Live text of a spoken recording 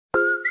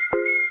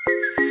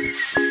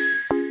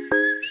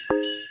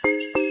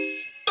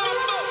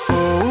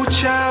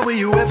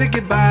life it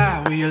get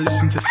by? Will you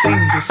listen to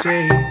things I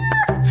say?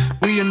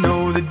 Will you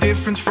know the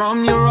difference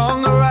from your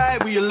wrong or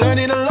right? Will you learn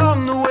it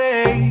along the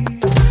way?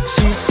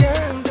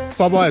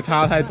 包包也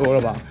差太多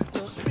了吧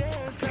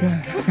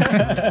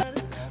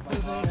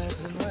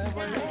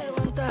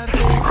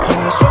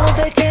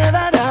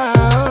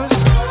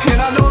？And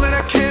I know that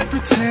I can't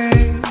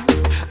pretend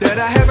that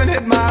I haven't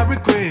had my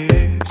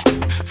regrets.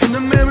 From the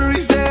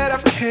memories that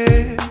I've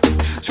kept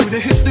to the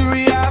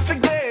history I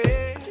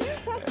forget.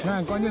 你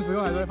看，关键时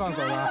刻还是会放手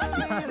的。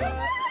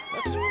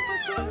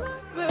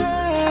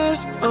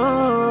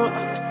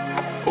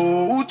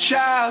Oh,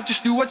 child,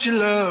 just do what you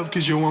love,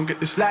 'cause you won't get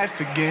this life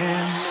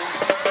again.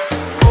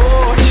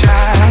 Oh,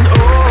 child,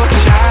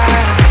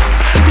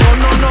 no,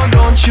 no, no,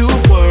 don't you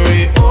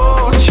worry.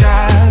 Oh,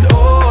 child,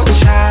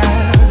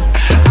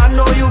 I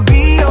know you'll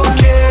be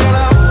okay.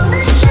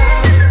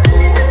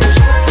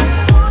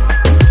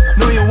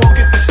 No, you won't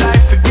get this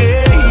life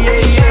again.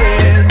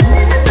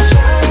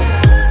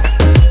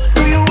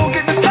 No, you won't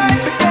get this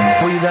life again.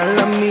 Cuida al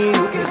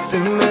amigo que te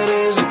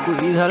merece,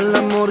 cuida el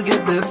amor que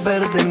te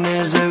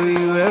pertenece.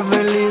 Vive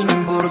feliz, no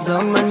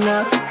importa más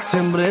nada.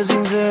 Siempre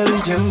sincero y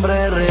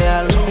siempre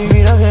real. Y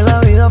mira que la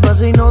vida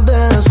pasa y no te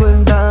das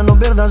cuenta. No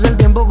pierdas el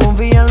tiempo,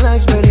 confía en la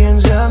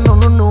experiencia. No,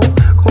 no, no,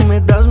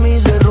 cometas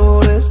mis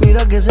errores.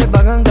 Mira que se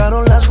pagan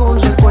caro las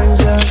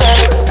consecuencias.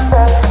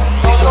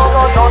 No,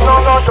 no, no, no,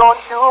 no, don't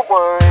you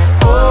worry.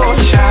 Oh,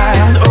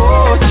 child,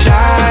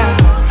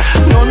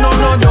 no, no,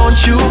 no,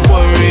 don't you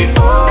worry.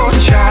 Oh,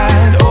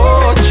 child,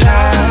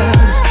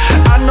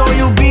 I know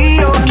you'll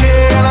be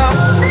okay.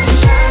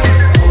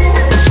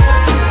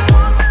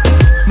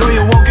 No,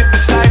 you won't get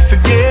this life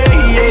again.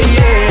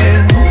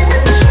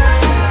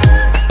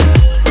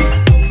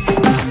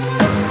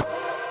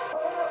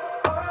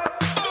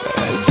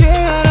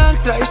 Llegarán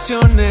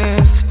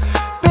traiciones,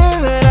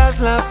 perderás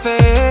la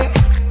fe,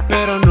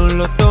 pero no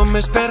lo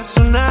tomes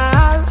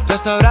personal, ya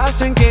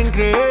sabrás en quién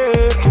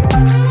creer.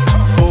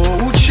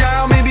 Oh,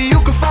 child, maybe you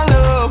could find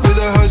love with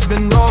a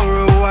husband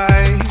or a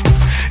wife.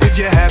 If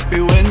you're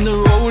happy when the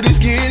road is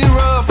getting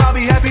rough, I'll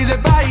be happy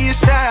there by your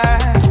side.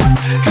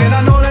 And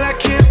I know that I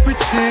can't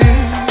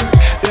pretend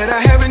that I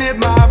haven't had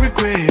my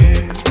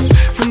regrets.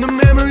 From the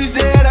memories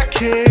that I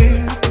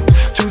kept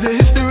to the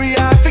history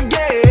I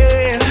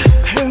forget.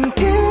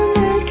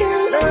 Entiende que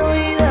la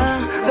vida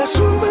das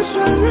un paso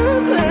a la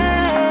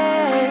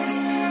vez.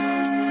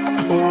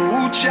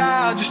 Oh,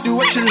 child, just do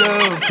what you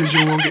love, 'cause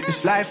you won't get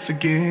this life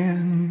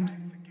again.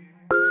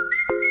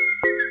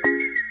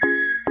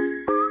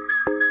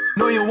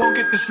 No, you won't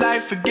get this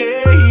life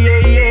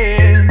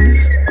again.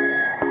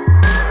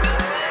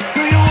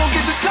 No, you won't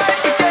get this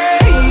life again.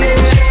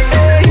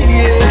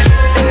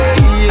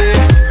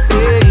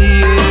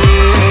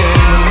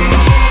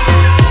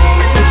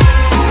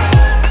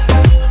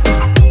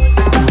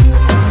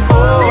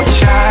 Oh,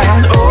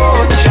 child,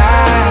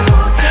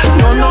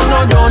 no, no, no,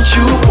 don't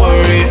you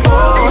worry.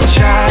 Oh,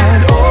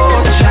 child,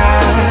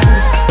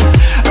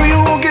 no, you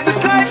won't get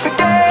this life again.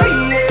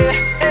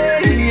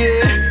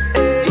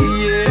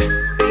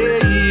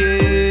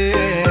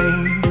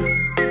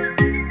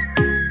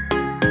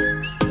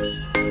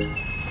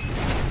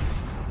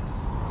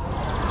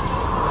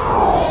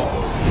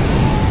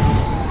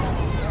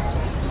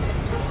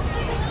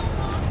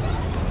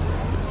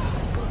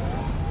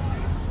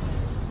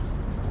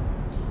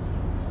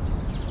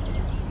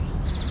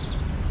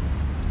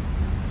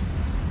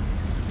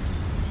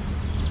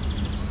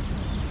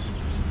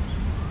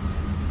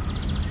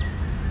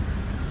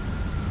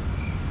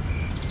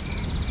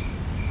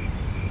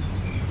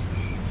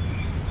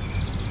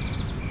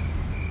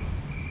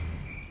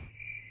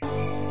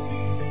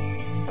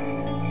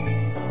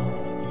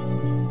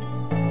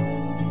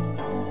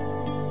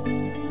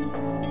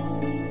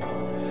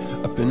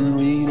 I've been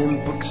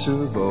reading books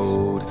of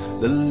old,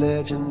 the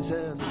legends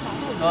and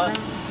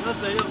那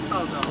贼又到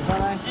了，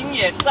星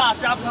野大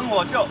虾喷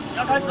火秀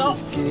要开始哦。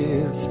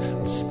 gives,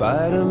 and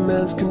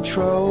Spider-Man's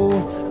control,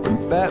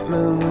 and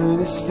Batman with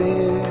his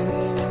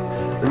fist.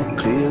 And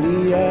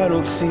clearly I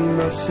don't see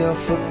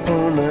myself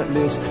upon that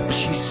list. But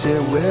she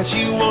said, where'd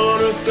you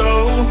wanna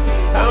go?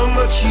 How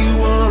much you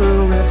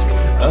wanna risk?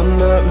 I'm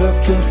not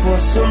looking for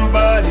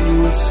somebody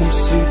with some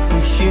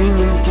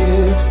superhuman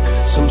gifts,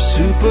 some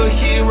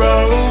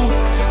superhero,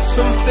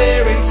 some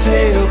fairy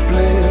tale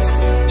bliss.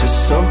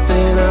 Just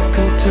something I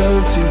can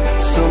turn to,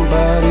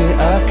 somebody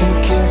I can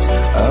kiss.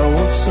 I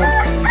want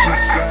something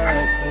just